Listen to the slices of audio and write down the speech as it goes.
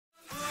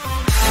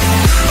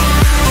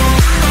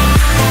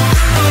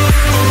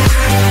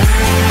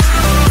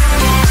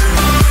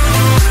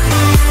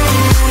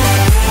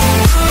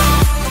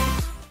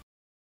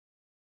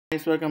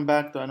guys, welcome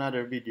back to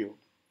another video.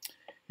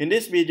 In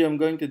this video, I'm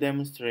going to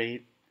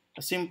demonstrate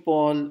a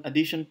simple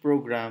addition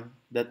program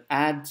that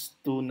adds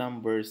two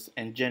numbers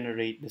and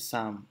generate the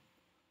sum.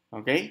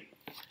 Okay,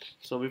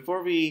 so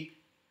before we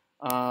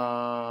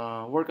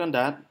work on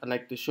that, I'd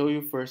like to show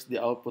you first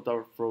the output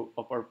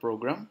of our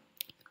program.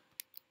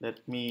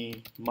 Let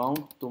me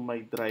mount to my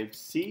drive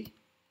C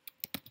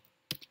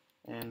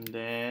and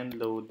then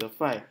load the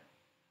file.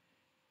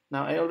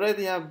 Now I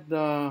already have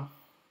the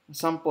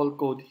sample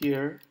code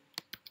here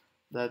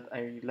that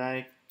I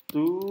like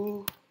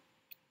to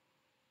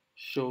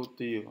show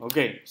to you.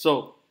 Okay,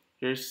 so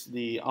here's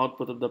the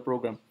output of the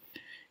program.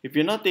 If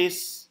you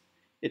notice,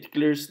 it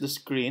clears the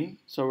screen.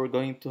 So we're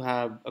going to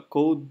have a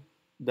code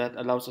that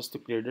allows us to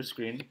clear the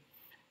screen.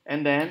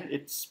 And then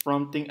it's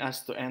prompting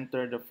us to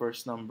enter the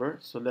first number.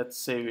 So let's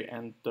say we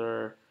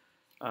enter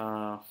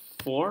 4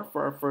 for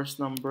our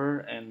first number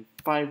and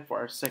 5 for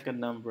our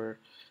second number.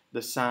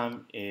 The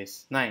sum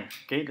is 9.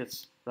 Okay,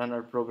 let's run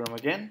our program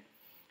again.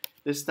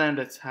 This time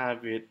let's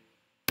have it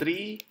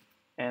 3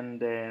 and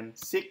then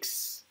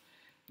 6.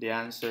 The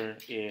answer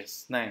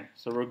is 9.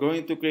 So we're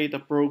going to create a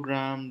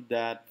program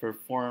that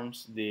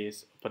performs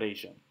this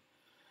operation.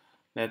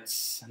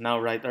 Let's now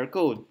write our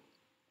code.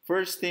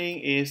 First thing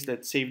is,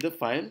 let's save the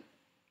file.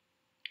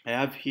 I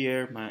have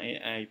here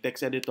my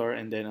text editor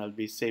and then I'll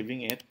be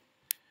saving it.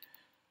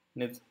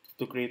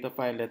 To create a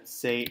file, let's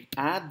say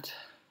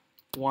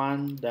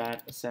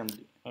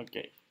add1.assembly.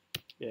 Okay,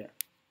 yeah.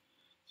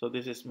 So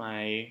this is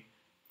my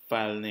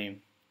file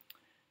name.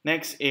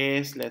 Next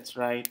is, let's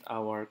write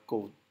our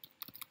code.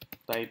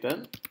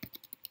 Title,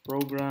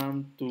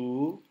 program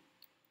to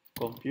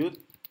compute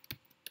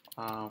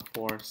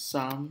for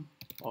sum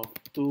of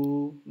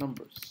two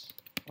numbers.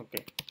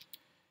 Okay.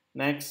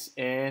 Next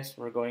is,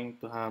 we're going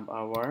to have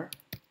our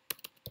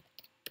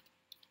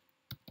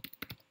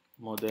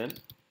model.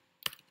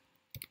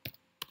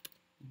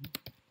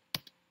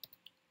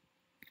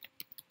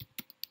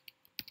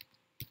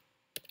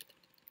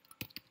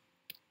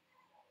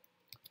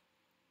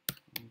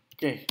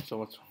 Okay, so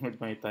what's wrong with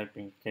my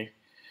typing? Okay,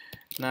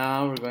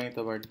 now we're going to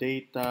have our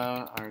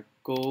data, our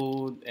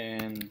code,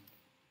 and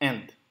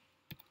end.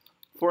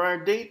 For our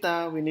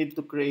data, we need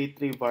to create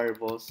three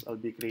variables. I'll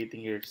be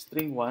creating here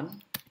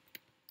string1,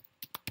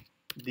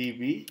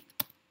 db,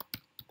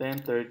 10,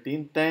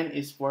 13. 10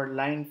 is for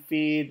line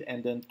feed,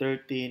 and then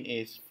 13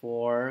 is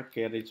for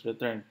carriage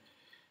return.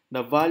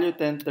 The value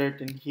 10,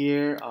 13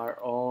 here are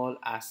all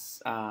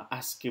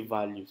ASCII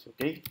values.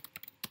 Okay,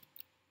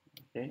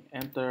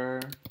 enter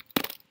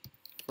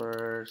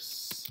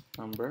first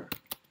number,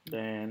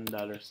 then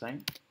 $,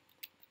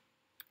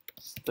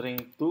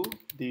 string2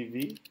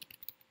 db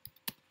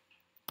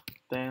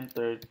 10,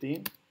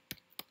 13,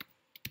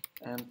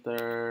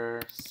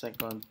 enter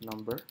second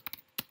number,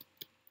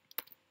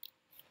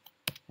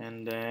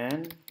 and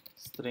then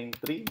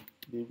string3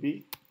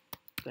 db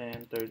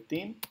 10,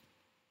 13.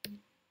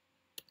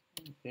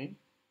 Okay,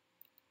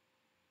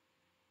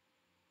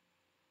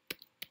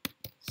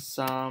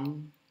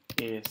 sum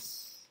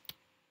is,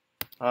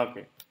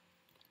 okay.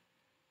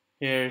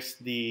 Here's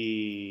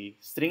the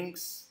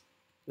strings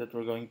that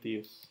we're going to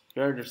use.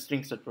 Here are the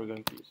strings that we're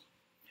going to use.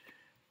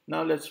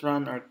 Now let's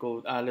run our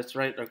code. Let's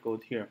write our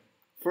code here.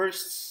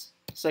 First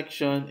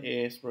section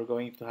is, we're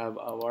going to have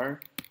our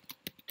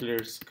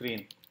clear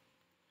screen.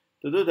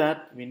 To do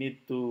that, we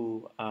need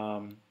to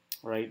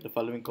write the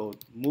following code.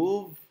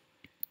 Move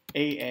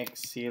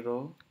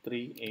AX0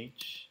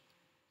 3H,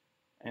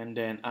 and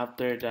then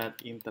after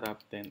that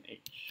interrupt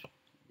 10H.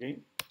 Okay,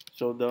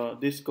 so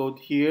this code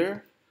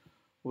here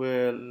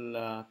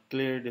will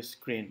clear the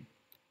screen.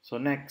 So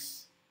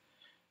next,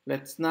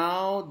 let's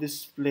now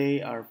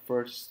display our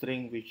first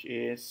string, which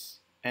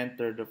is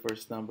enter the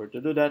first number. To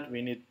do that,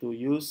 we need to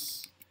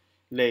use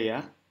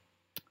Leia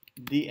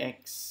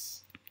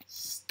dx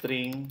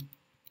string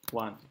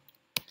 1.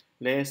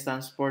 Leia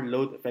stands for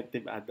load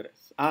effective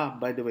address.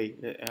 By the way,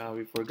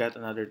 we forgot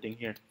another thing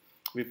here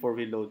before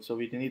we load. So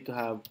we need to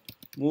have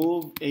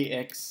move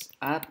ax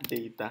at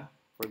data.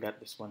 Forgot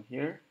this one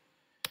here.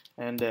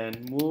 And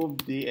then move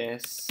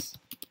ds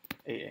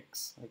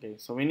ax. Okay,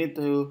 so we need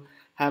to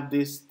have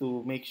this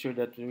to make sure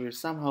that we're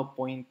somehow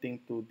pointing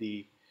to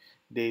the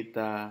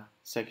data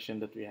section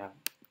that we have.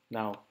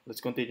 Now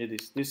let's continue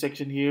this. This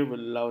section here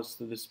will allow us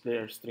to display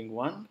our string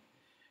 1,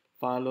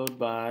 followed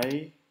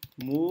by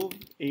move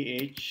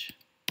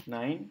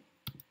AH9,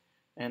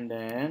 and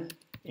then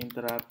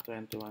interrupt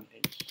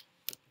 21H.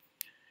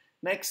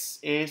 Next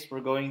is,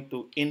 we're going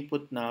to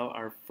input now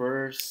our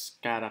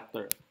first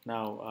character.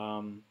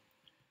 Now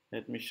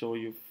let me show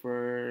you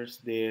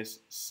first this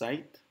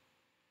site.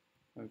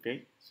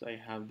 Okay, so I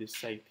have this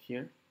site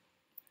here.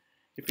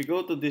 If you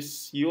go to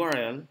this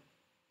URL,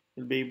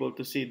 you'll be able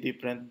to see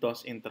different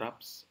DOS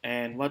interrupts.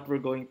 And what we're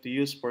going to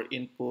use for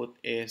input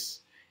is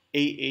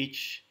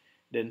AH,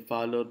 then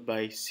followed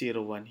by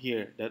 01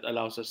 here. That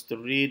allows us to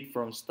read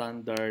from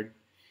standard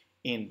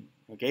in.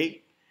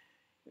 Okay,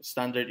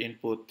 standard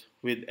input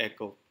with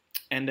echo.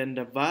 And then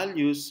the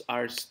values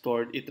are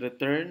stored. It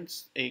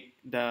returns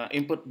the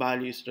input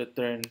value is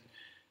returned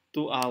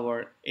to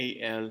our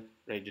AL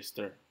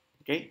register.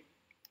 Okay.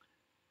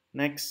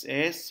 Next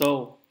is,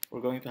 so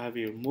we're going to have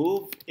here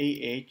move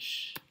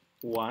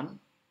AH1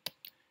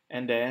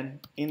 and then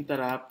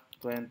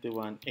interrupt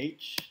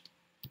 21H,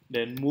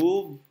 then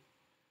move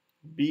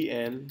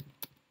BL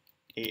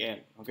AL.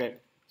 Okay.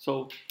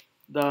 So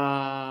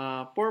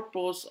the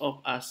purpose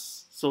of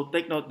us, so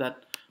take note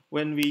that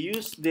when we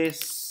use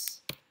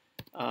this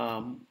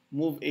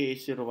move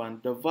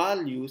AH01, the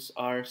values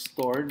are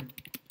stored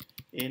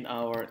in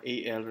our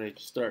AL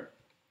register.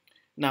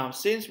 Now,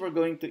 since we're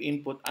going to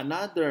input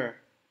another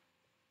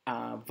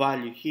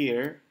value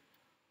here,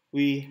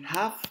 we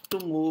have to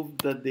move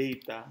the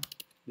data.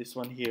 This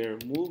one here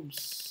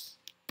moves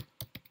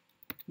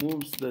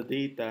the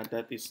data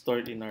that is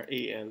stored in our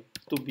AL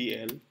to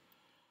BL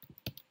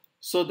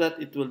so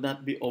that it will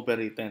not be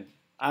overwritten.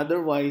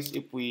 Otherwise,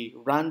 if we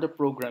run the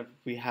program,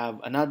 if we have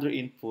another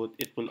input,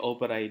 it will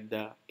override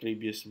the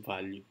previous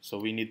value. So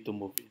we need to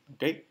move it,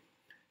 okay?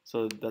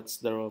 So that's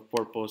the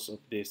purpose of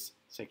this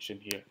section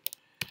here.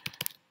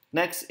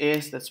 Next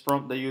is, let's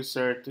prompt the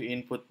user to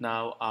input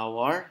now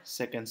our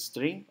second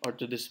string or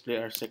to display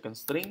our second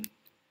string.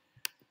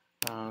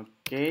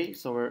 Okay,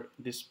 so we're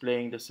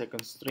displaying the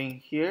second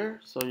string here.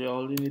 So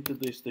all you need to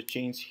do is to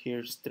change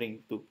here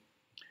string 2.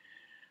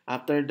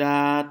 After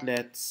that,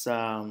 let's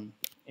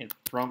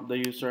prompt the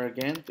user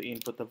again to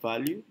input a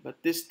value.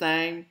 But this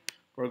time,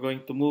 we're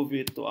going to move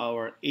it to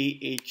our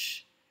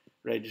AH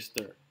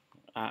register,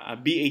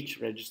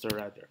 BH register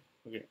rather.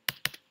 Okay.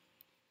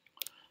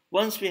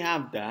 Once we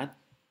have that,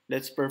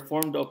 let's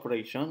perform the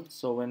operation.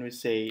 So when we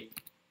say,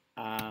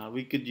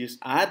 we could use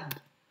add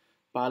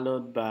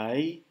followed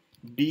by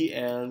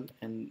BL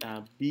and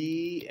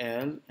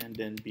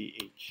then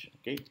BH.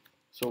 Okay,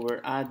 so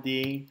we're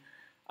adding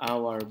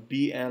our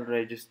BL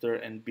register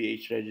and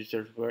BH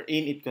register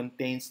wherein it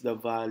contains the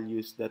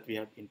values that we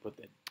have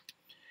inputted.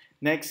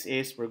 Next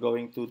is we're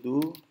going to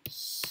do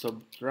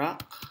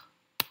subtract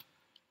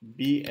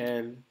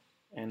BL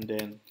and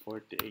then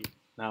 48.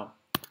 Now,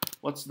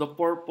 what's the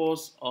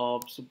purpose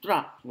of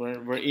subtract?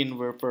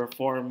 We're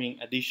performing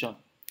addition.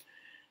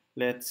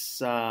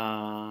 Let's,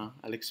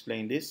 I'll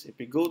explain this. If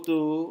we go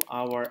to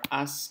our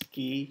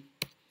ASCII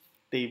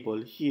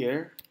table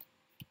here,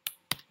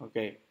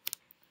 okay.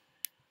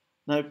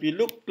 Now, if you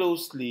look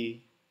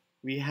closely,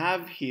 we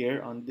have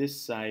here on this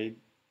side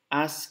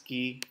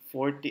ASCII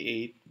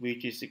 48,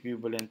 which is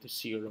equivalent to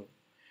 0.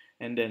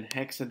 And then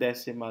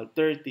hexadecimal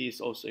 30 is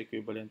also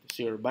equivalent to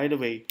 0. By the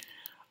way,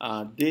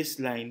 this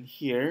line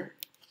here,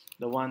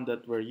 the one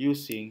that we're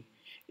using,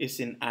 is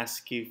in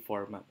ASCII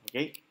format,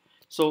 okay?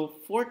 So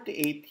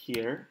 48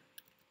 here,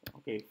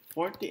 okay,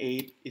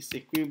 48 is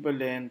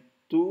equivalent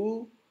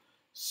to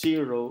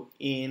 0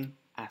 in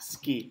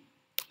ASCII.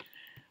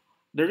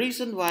 The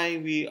reason why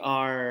we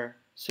are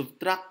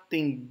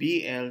subtracting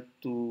BL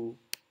to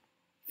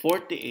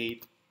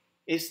 48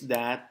 is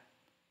that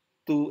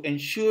to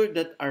ensure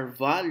that our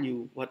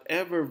value,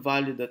 whatever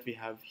value that we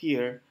have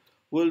here,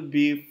 will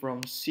be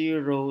from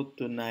 0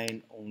 to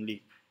 9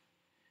 only.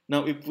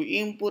 Now, if we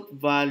input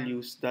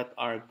values that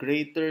are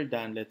greater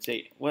than, let's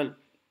say, well,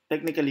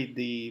 technically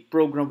the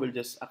program will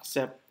just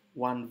accept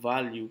one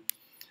value.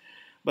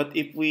 But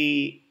if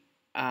we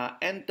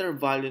enter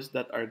values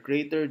that are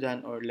greater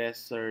than or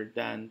lesser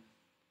than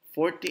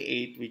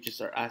 48, which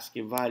is our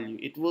ASCII value,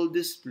 it will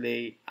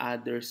display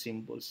other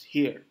symbols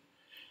here.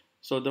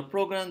 So the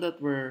program that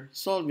we're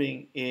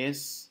solving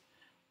is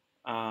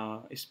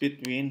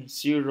between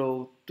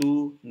 0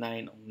 to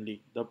 9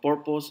 only. The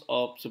purpose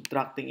of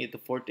subtracting it to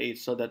 48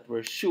 so that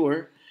we're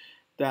sure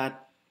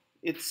that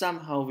it's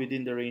somehow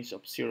within the range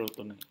of 0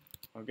 to 9.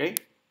 Okay?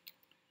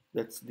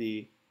 That's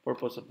the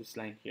purpose of this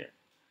line here.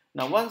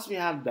 Now, once we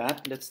have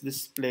that, let's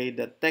display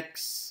the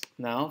text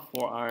now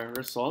for our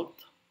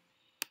result.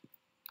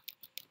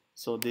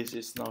 So this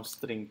is now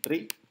string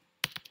 3.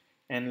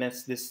 And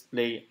let's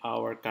display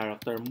our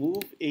character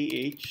move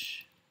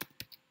AH2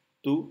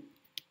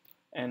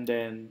 and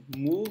then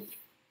move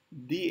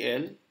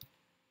DL.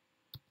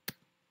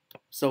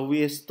 So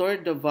we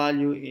stored the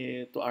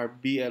value to our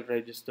BL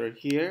register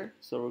here.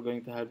 So we're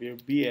going to have here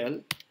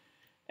BL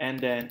and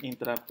then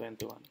interrupt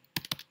 21.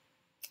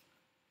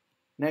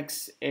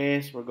 Next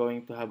is we're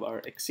going to have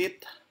our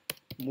exit,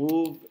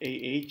 move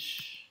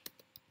AH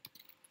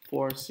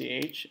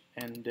 4CH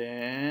and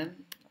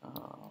then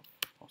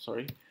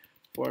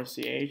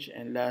 4CH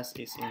and last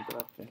is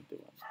interrupt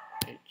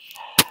 21H.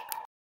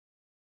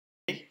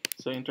 Okay,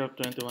 so interrupt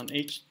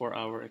 21H for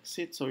our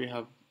exit. So we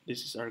have,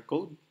 this is our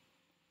code.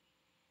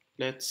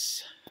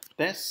 Let's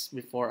test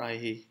before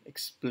I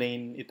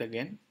explain it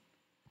again.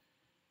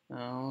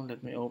 Now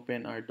let me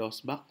open our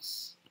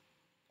DOSBOX.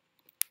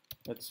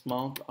 Let's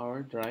mount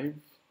our drive.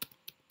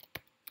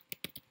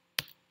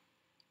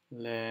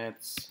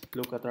 Let's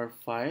look at our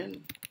file.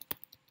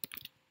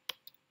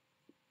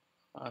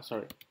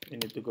 Sorry, we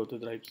need to go to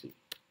drive C.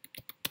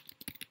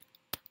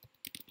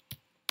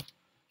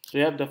 So we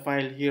have the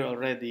file here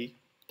already.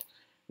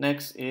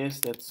 Next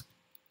is let's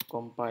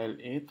compile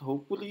it.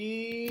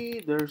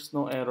 Hopefully there's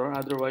no error,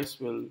 otherwise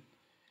we'll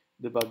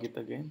debug it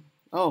again.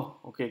 Oh,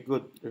 okay,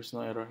 good. There's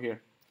no error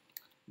here.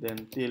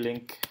 Then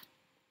t-link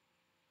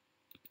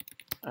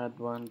add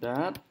one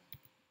dot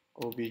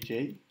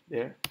obj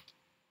there.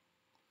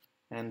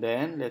 And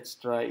then let's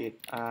try it,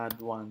 add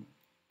one,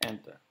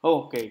 enter.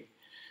 Oh, okay.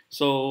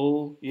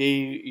 So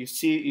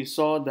you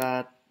saw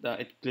that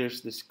it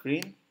clears the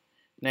screen.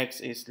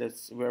 Next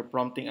is we're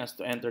prompting us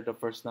to enter the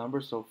first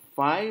number. So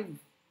 5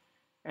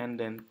 and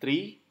then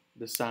 3.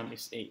 The sum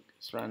is 8.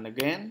 Let's run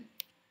again.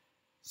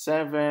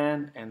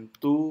 7 and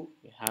 2.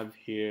 We have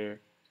here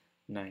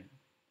 9.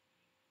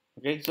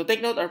 Okay. So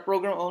take note, our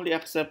program only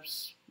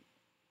accepts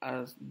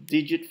a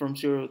digit from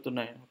 0 to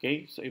 9.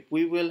 Okay. So if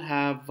we will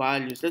have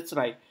values, let's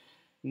write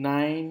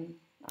 9.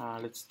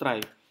 Let's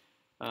try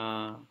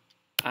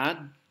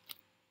add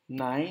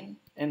 9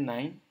 and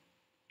 9.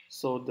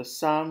 So the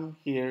sum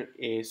here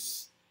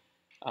is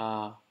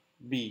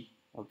B.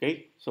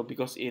 Okay, so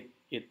because it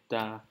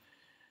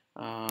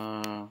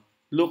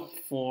look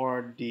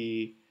for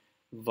the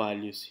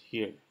values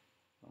here.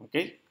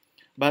 Okay,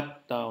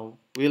 but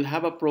we'll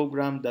have a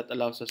program that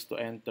allows us to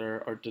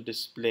enter or to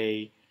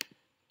display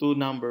two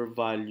number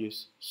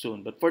values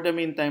soon. But for the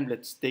meantime,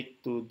 let's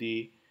stick to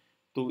the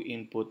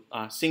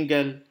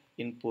single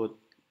input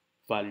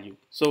value.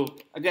 So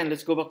again,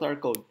 let's go back to our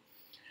code.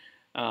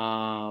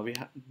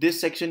 This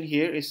section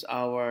here is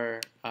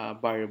our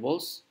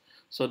variables,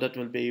 so that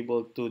we'll be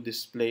able to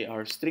display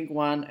our string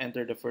 1,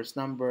 enter the first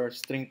number,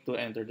 string 2,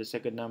 enter the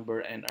second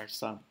number, and our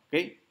sum.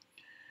 Okay.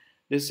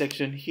 This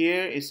section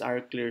here is our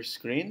clear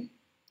screen.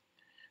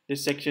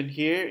 This section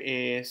here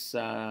is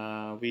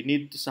we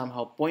need to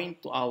somehow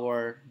point to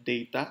our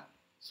data,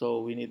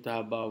 so we need to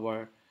have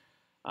our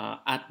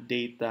at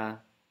data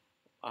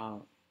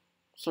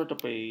sort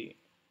of a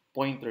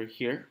pointer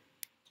here.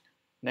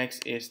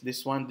 Next is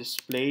this one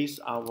displays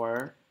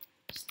our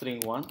string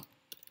 1.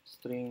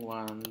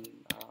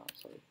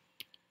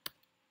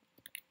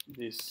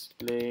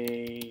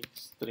 Display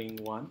string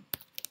 1.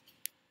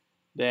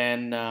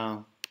 Then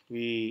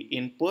we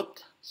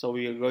input, so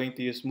we are going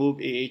to use move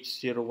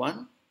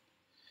AH01.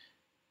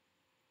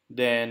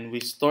 Then we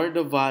store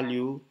the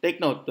value. Take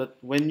note that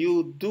when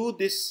you do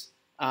this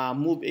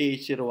move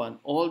AH01,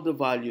 all the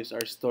values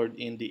are stored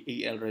in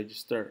the AL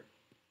register.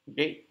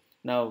 Okay.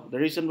 Now, the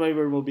reason why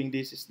we're moving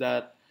this is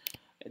that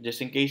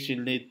just in case you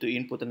need to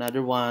input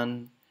another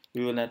one,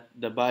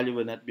 the value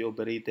will not be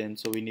overwritten,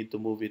 so we need to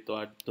move it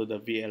to the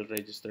VL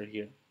register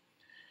here.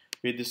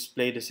 We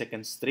display the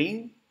second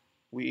string,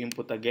 we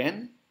input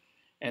again,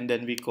 and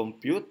then we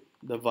compute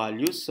the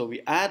values. So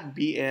we add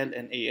BL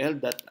and AL,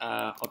 that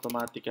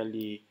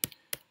automatically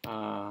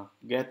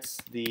gets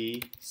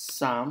the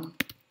sum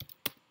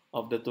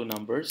of the two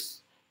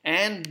numbers.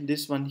 And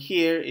this one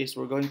here is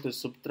we're going to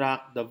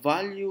subtract the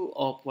value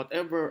of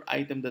whatever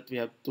item that we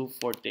have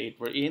 248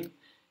 we're in.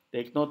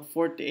 Take note,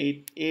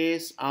 48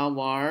 is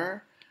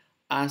our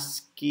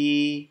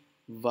ASCII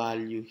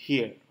value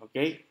here.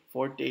 Okay,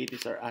 48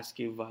 is our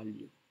ASCII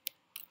value.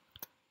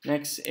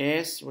 Next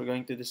is we're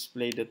going to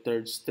display the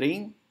third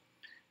string,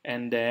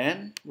 and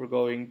then we're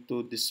going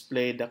to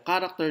display the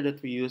character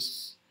that we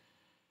use,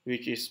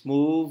 which is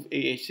move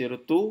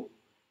AH02.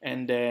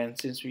 And then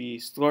since we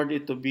stored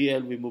it to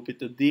BL, we move it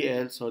to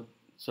DL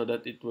so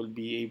that it will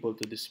be able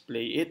to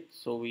display it.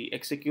 So we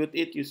execute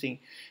it using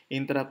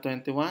interrupt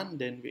 21,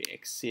 then we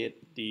exit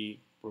the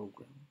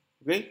program.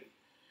 Okay?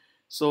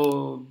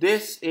 So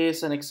this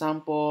is an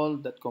example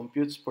that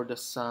computes for the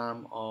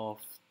sum of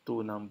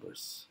two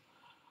numbers.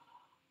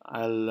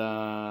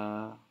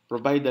 I'll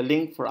provide the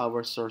link for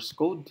our source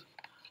code.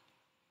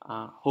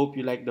 Hope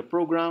you like the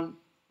program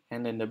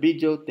and in the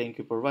video. Thank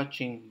you for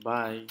watching.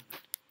 Bye.